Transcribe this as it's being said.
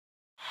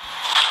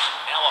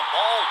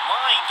ball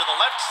lined to the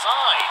left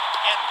side,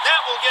 and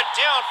that will get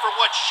down for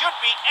what should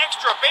be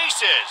extra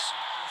bases.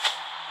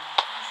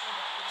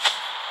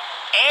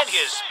 And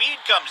his speed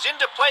comes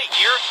into play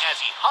here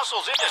as he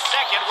hustles into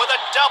second with a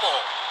double.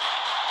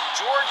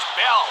 George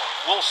Bell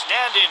will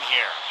stand in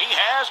here. He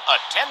has a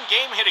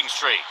 10-game hitting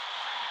streak.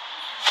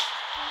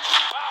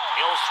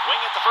 He'll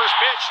swing at the first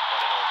pitch, but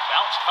it'll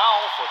bounce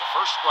foul for the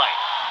first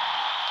strike.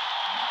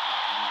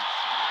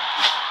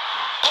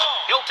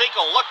 He'll take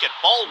a look at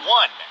ball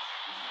one.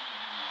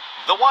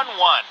 The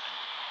 1-1.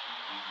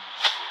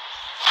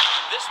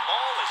 This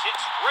ball is hit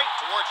straight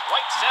towards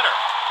right center.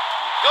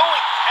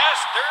 Going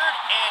past third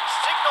and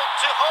signal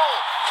to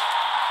home.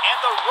 And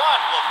the run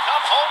will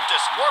come home to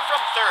score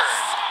from third.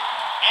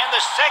 And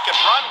the second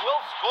run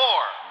will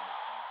score.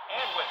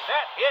 And with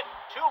that hit,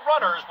 2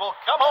 runners will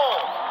come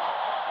home.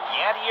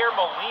 Yadier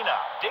Molina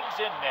digs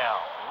in now.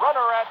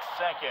 Runner at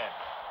second.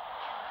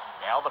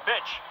 Now the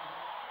pitch.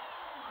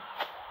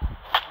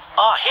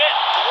 A hit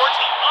towards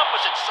the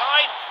opposite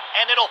side,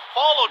 and it'll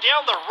follow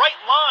down the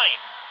right line.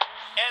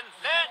 And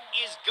that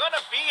is going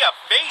to be a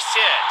base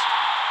hit.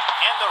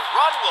 And the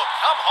run will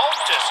come home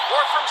to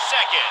score from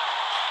second.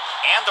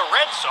 And the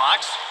Red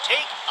Sox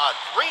take a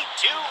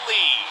 3-2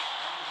 lead.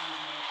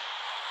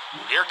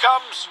 Here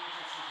comes.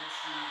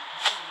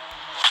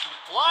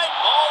 Fly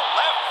ball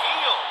left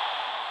field.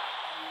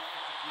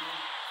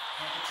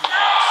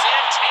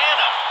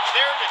 Santana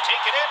there to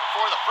take it in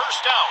for the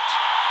first out.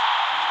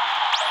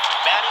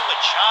 Manny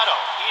Machado,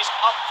 he's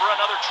up for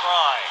another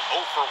try.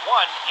 0 for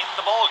 1 in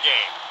the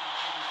ballgame.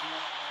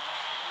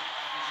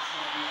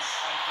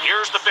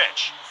 Here's the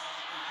pitch.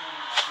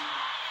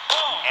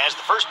 As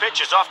the first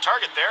pitch is off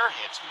target there,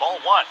 it's ball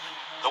 1.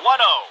 The 1-0.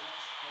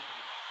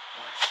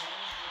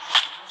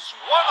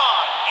 Swung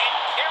on and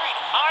carried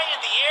high in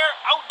the air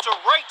out to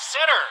right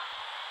center.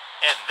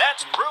 And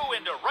that's through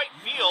into right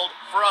field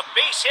for a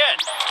base hit.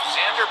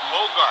 Xander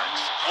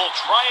Bogaerts will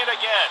try it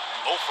again.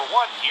 0 for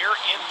 1 here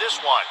in this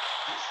one.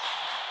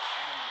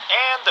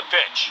 And the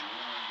pitch.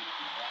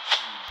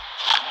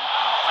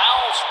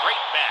 Foul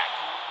straight back.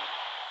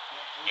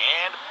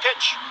 And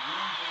pitch.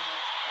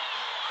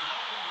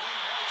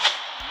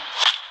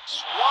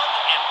 Swung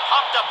and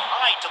popped up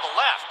high to the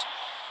left.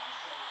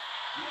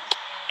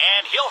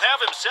 And he'll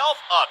have himself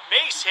a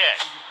base hit.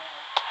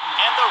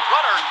 And the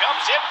runner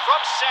comes in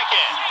from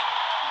second.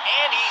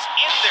 And he's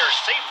in there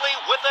safely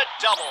with a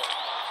double.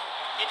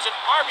 It's an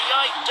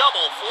RBI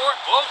double for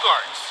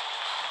Bogaerts.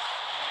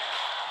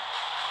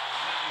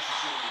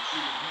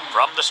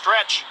 From the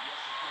stretch.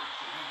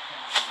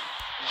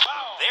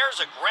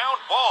 There's a ground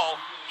ball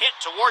hit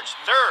towards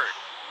third.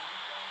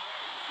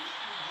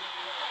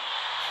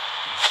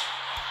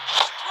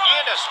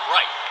 And a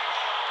strike.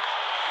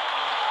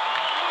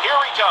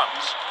 Here he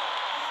comes.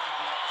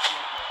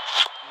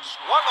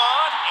 Swung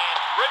on and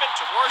driven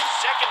towards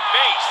second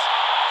base.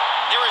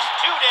 There is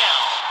 2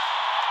 down.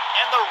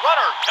 And the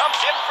runner comes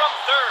in from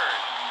third.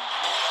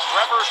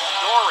 Trevor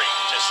Story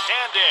to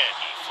stand in.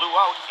 He flew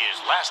out his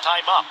last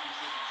time up.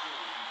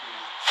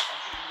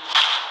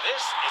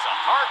 This is a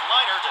hard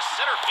liner to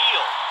center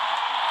field.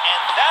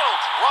 And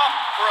that'll drop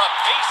for a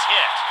base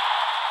hit.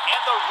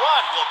 And the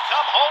run will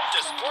come home to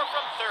score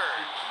from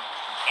third.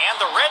 And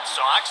the Red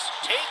Sox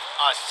take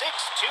a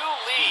 6-2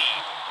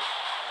 lead.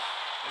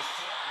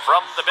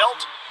 From the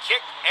belt,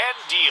 kick and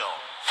deal.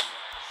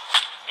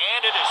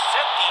 And it is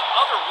sent the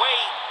other way,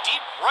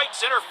 deep right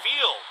center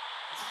field.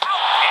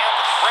 And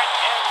the threat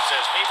ends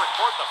as they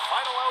record the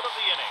final out of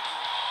the inning.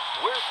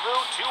 We're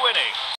through 2 innings.